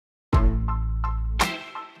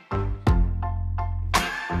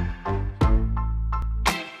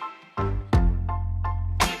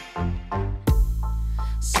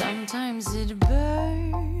Sometimes it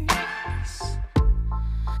burns,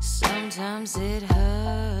 sometimes it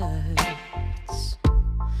hurts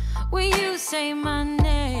when you say my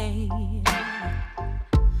name,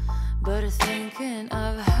 but thinking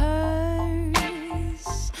of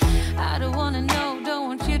hers. I don't wanna know, don't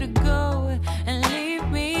want you to go and leave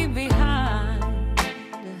me behind.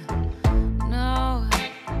 No,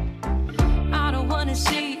 I don't wanna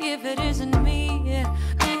see if it isn't me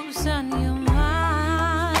who's on your mind.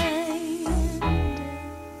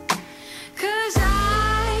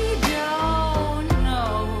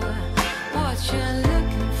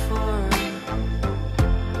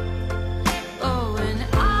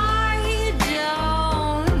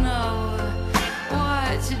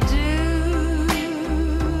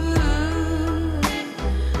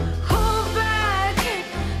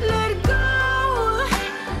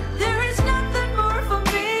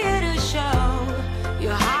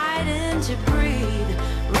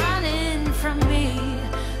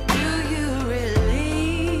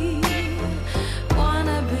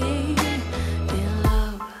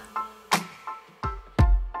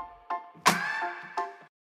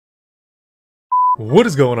 What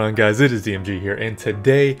is going on, guys? It is DMG here, and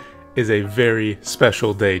today is a very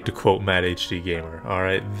special day, to quote Mad HD Gamer.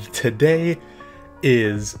 Alright, today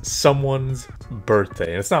is someone's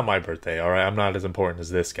birthday, and it's not my birthday, alright? I'm not as important as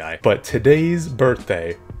this guy. But today's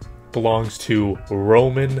birthday belongs to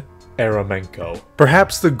Roman Eremenko.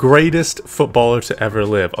 Perhaps the greatest footballer to ever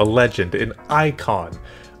live, a legend, an icon.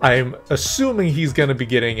 I'm assuming he's going to be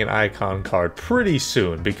getting an icon card pretty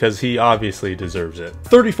soon because he obviously deserves it.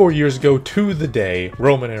 34 years ago to the day,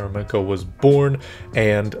 Roman Eremenko was born,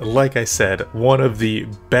 and like I said, one of the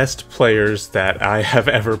best players that I have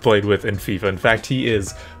ever played with in FIFA. In fact, he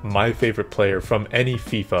is my favorite player from any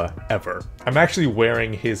FIFA ever. I'm actually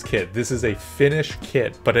wearing his kit. This is a Finnish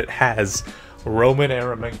kit, but it has Roman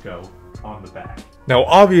Eremenko on the back. Now,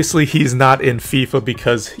 obviously, he's not in FIFA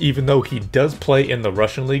because even though he does play in the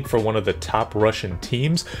Russian league for one of the top Russian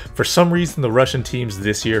teams, for some reason the Russian teams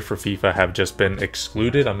this year for FIFA have just been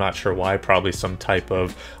excluded. I'm not sure why, probably some type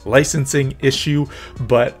of licensing issue,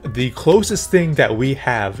 but the closest thing that we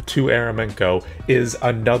have to Eremenko is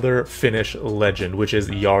another Finnish legend, which is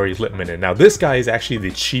Jari Litmanen. Now, this guy is actually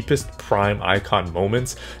the cheapest prime icon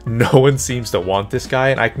moments. No one seems to want this guy,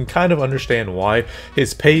 and I can kind of understand why.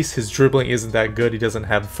 His pace, his dribbling isn't that good. He doesn't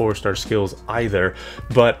have 4-star skills either,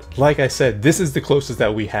 but like I said, this is the closest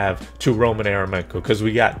that we have to Roman Eremenko because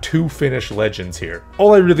we got two Finnish legends here.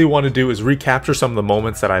 All I really want to do is recapture some of the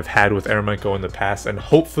moments that I've had with Eremenko in the past, and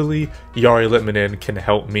hopefully Jari Litmanen can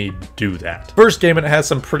help me do that. First game, and it has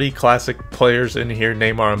some pretty classic players in here: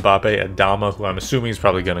 Neymar, Mbappe, Adama, who I'm assuming is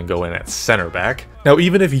probably going to go in at center back. Now,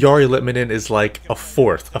 even if Jari Litmanen is like a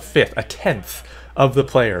fourth, a fifth, a tenth of the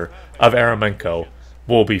player of Eremenko,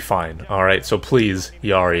 we'll be fine. Alright, so please,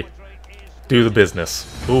 Jari, do the business.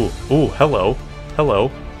 Ooh, hello.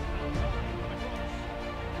 Hello.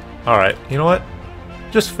 Alright, you know what?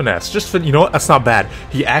 Just finesse. You know what? That's not bad.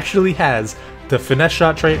 He actually has the finesse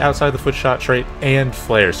shot trait, outside the foot shot trait, and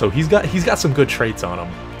flair. So he's got some good traits on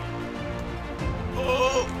him.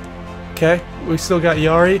 Okay, we still got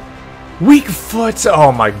Jari. Weak foot!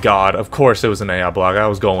 Oh my god, of course it was an AI block. I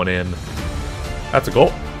was going in. That's a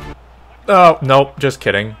goal. Oh, nope, just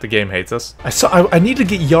kidding. The game hates us. I need to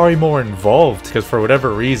get Jari more involved because for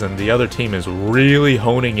whatever reason, the other team is really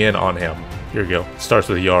honing in on him. Here we go. Starts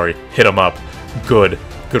with Jari. Hit him up. Good.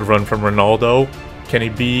 Good run from Ronaldo. Can he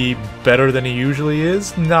be better than he usually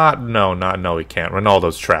is? No, he can't.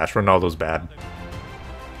 Ronaldo's trash. Ronaldo's bad.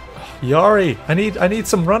 Jari, I need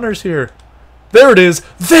some runners here. There it is.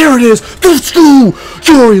 There it is. Let's go.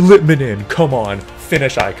 Jari Litmanen. Come on.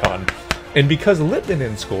 Finnish icon. And because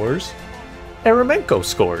Litmanen scores, Eremenko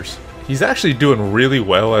scores. He's actually doing really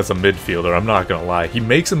well as a midfielder, I'm not gonna lie. He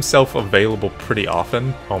makes himself available pretty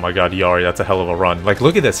often. Oh my god, Jari, that's a hell of a run. Like,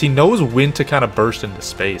 look at this. He knows when to kind of burst into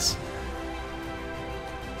space.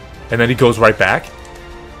 And then he goes right back.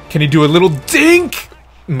 Can he do a little dink?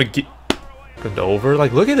 McGee over.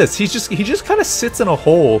 Like, look at this. He just kind of sits in a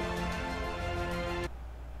hole.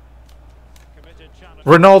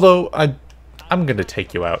 Ronaldo, I'm gonna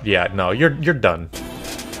take you out. Yeah, no, you're done.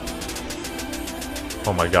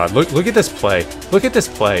 Oh my god, look at this play. Look at this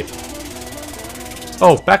play.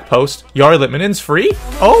 Oh, back post. Jari Litmanen's free?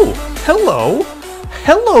 Oh, hello.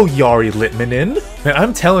 Hello, Jari Litmanen. Man,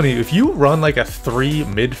 I'm telling you, if you run like a 3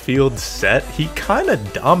 midfield set, he kind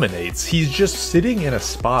of dominates. He's just sitting in a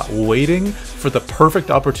spot waiting for the perfect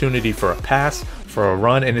opportunity for a pass, for a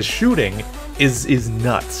run, and his shooting is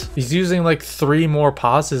nuts. He's using like 3 more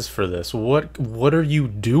pauses for this. What are you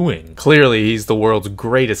doing? Clearly, he's the world's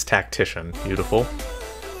greatest tactician. Beautiful.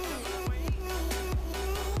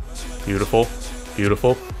 Beautiful.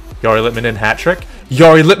 Beautiful. Yari Litmanen hat trick.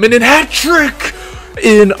 Yari Litmanen hat trick!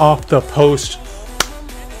 In off the post.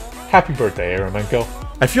 Happy birthday, Eremenko.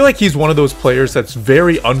 I feel like he's one of those players that's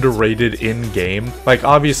very underrated in-game. Like,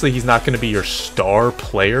 obviously, he's not going to be your star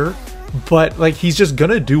player, but, like, he's just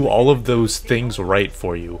going to do all of those things right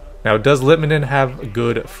for you. Now, does Litmanen have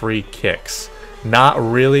good free kicks? Not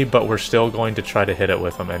really, but we're still going to try to hit it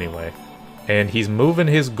with him anyway. And he's moving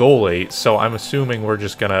his goalie, so I'm assuming we're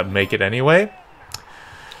just going to make it anyway.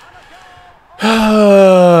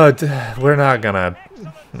 We're not gonna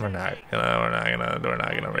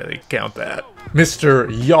really count that. Mr.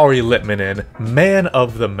 Yari Litmanen, man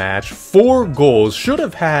of the match, 4 goals, should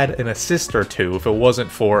have had an assist or 2 if it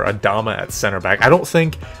wasn't for Adama at center back. I don't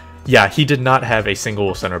think, yeah, he did not have a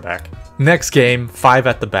single center back. Next game, 5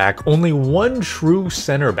 at the back, only 1 true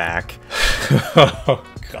center back. Oh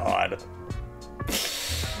God.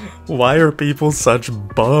 Why are people such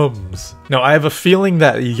bums? Now, I have a feeling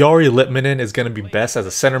that Yari Litmanen is going to be best as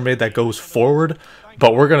a center mid that goes forward,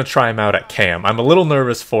 but we're going to try him out at cam. I'm a little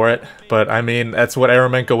nervous for it, but I mean, that's what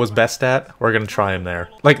Eremenko was best at. We're going to try him there.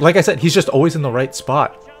 Like I said, he's just always in the right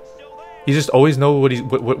spot. He just always knows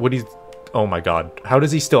what he's... Oh my God. How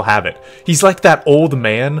does he still have it? He's like that old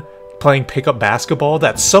man playing pickup basketball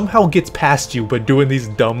that somehow gets past you by doing these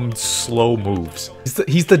dumb, slow moves.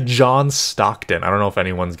 He's the John Stockton. I don't know if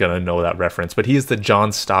anyone's gonna know that reference, but he is the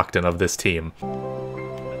John Stockton of this team.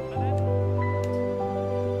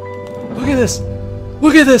 Look at this!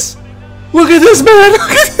 Look at this! Look at this man! Look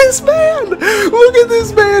at this man! Look at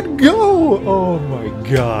this man go! Oh my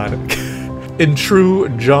God. In true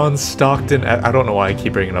John Stockton... I don't know why I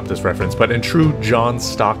keep bringing up this reference, but in true John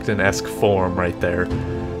Stockton-esque form right there.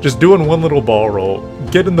 Just doing one little ball roll,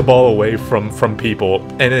 getting the ball away from people,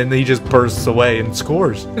 and then he just bursts away and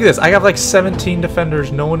scores. Look at this. I have like 17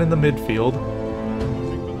 defenders, no one in the midfield.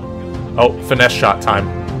 Oh, finesse shot time.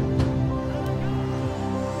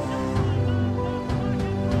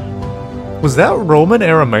 Was that Roman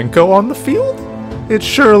Eremenko on the field? It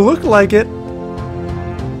sure looked like it.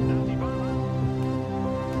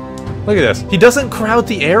 Look at this. He doesn't crowd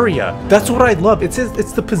the area. That's what I love. It's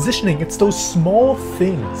the positioning. It's those small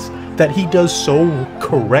things that he does so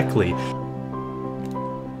correctly.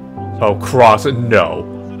 Oh, cross. No.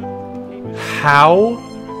 How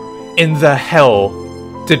in the hell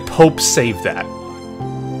did Pope save that?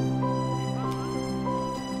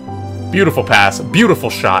 Beautiful pass. Beautiful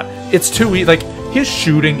shot. It's too easy. Like, his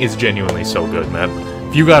shooting is genuinely so good, man.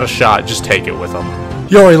 If you got a shot, just take it with him.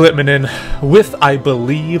 Yari Litmanen with, I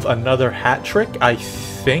believe, another hat trick. I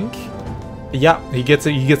think, yeah, he gets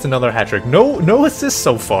another hat trick. No assists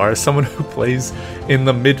so far. As someone who plays in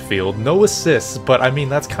the midfield, no assists. But I mean,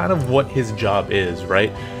 that's kind of what his job is,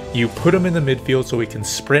 right? You put him in the midfield so he can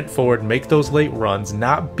sprint forward, make those late runs,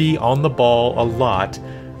 not be on the ball a lot,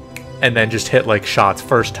 and then just hit like shots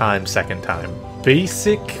first time, second time.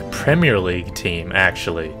 Basic Premier League team,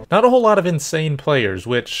 actually. Not a whole lot of insane players,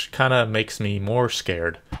 which kind of makes me more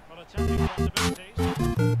scared.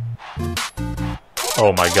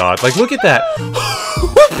 Oh my God, like look at that.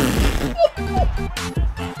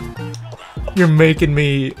 You're making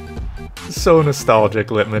me so nostalgic,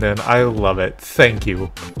 Litmanen. I love it. Thank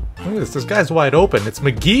you. Look at this guy's wide open. It's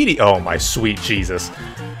McGeady. Oh my sweet Jesus.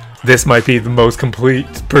 This might be the most complete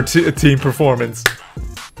team performance.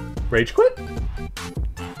 Rage quit?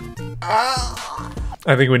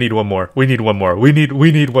 I think we need one more. We need one more. We need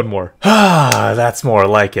one more. Ah, that's more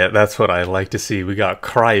like it. That's what I like to see. We got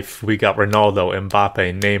Cruyff, we got Ronaldo,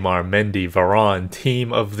 Mbappe, Neymar, Mendy, Varane,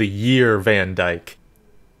 Team of the Year, Van Dijk.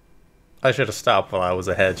 I should have stopped while I was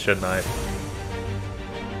ahead, shouldn't I?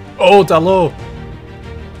 Oh, Dalot!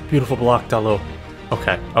 Beautiful block, Dalot.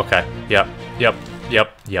 Okay, okay. Yep.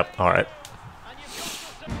 Alright.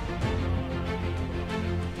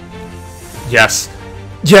 Yes!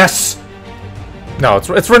 Yes! No, it's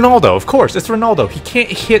Ronaldo, of course. It's Ronaldo. He can't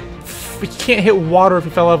hit water if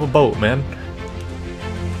he fell out of a boat, man.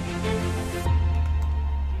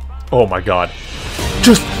 Oh my God.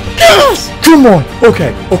 Just yes! Come on!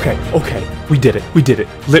 Okay. We did it.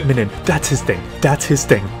 Litmanen, that's his thing. That's his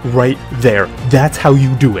thing. Right there. That's how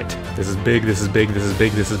you do it. This is big.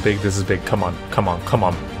 Come on.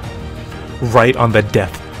 Right on the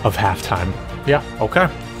death of halftime. Yeah, okay.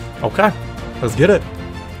 Let's get it.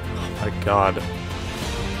 Oh my God.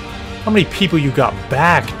 How many people you got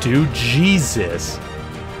back, dude? Jesus.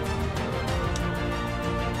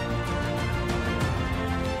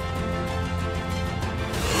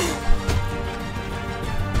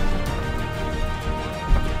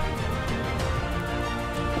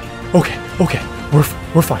 Okay. We're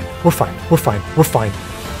fine.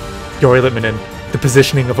 Yari Litmanen. The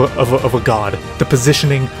positioning of a god. The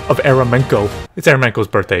positioning of Eremenko. It's Eremenko's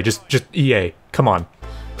birthday. Just EA. Come on.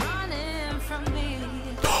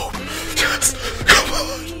 Oh, yes. Come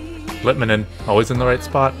on. Litmanen, always in the right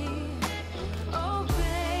spot.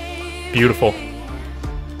 Beautiful.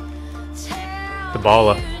 The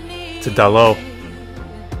balla to Dalot.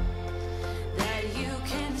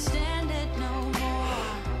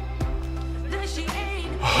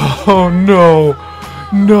 Oh no!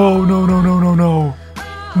 No, no, no, no, no, no.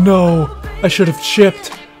 No! I should have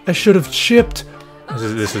chipped. I should have chipped.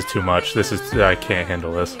 This is too much. I can't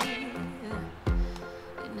handle this.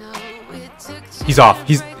 He's off.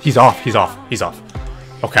 He's off. He's off. He's off.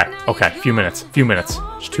 Okay, okay. Few minutes. Few minutes.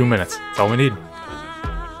 Just 2 minutes. That's all we need.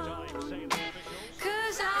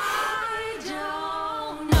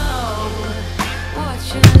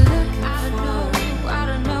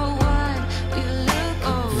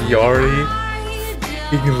 Yari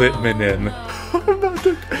Litmanen. I'm about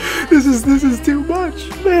to. This is too much.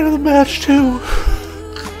 Man of the match too.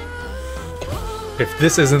 If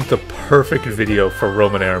this isn't the perfect video for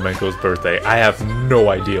Roman Eremenko's birthday, I have no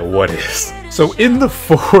idea what is. So in the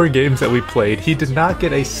 4 games that we played, he did not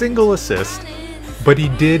get a single assist, but he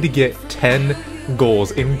did get 10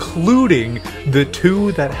 goals, including the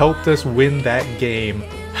 2 that helped us win that game,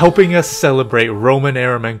 helping us celebrate Roman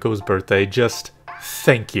Eremenko's birthday. Just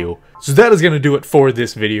thank you. So that is going to do it for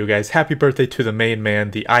this video, guys. Happy birthday to the main man,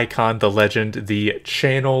 the icon, the legend, the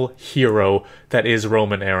channel hero that is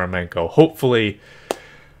Roman Eremenko. Hopefully,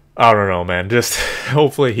 I don't know, man. Just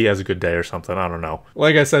hopefully he has a good day or something. I don't know.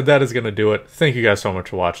 Like I said, that is going to do it. Thank you guys so much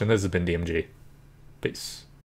for watching. This has been DMG. Peace.